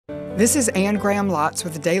This is Anne Graham Lotz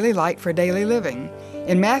with Daily Light for Daily Living.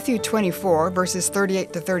 In Matthew 24, verses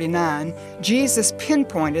 38 to 39, Jesus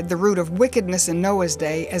pinpointed the root of wickedness in Noah's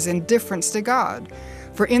day as indifference to God.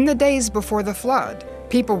 For in the days before the flood,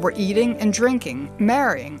 people were eating and drinking,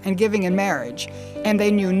 marrying and giving in marriage, and they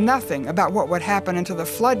knew nothing about what would happen until the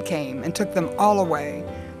flood came and took them all away.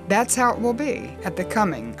 That's how it will be at the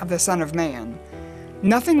coming of the Son of Man.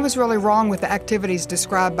 Nothing was really wrong with the activities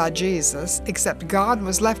described by Jesus, except God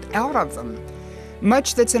was left out of them.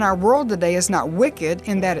 Much that's in our world today is not wicked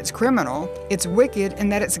in that it's criminal, it's wicked in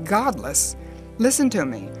that it's godless. Listen to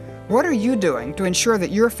me. What are you doing to ensure that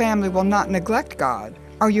your family will not neglect God?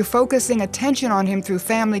 Are you focusing attention on Him through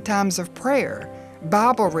family times of prayer,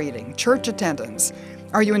 Bible reading, church attendance?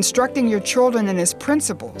 Are you instructing your children in His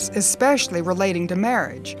principles, especially relating to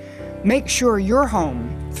marriage? Make sure your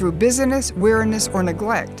home, through busyness, weariness, or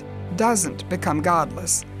neglect, doesn't become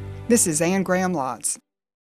godless. This is Anne Graham Lotz.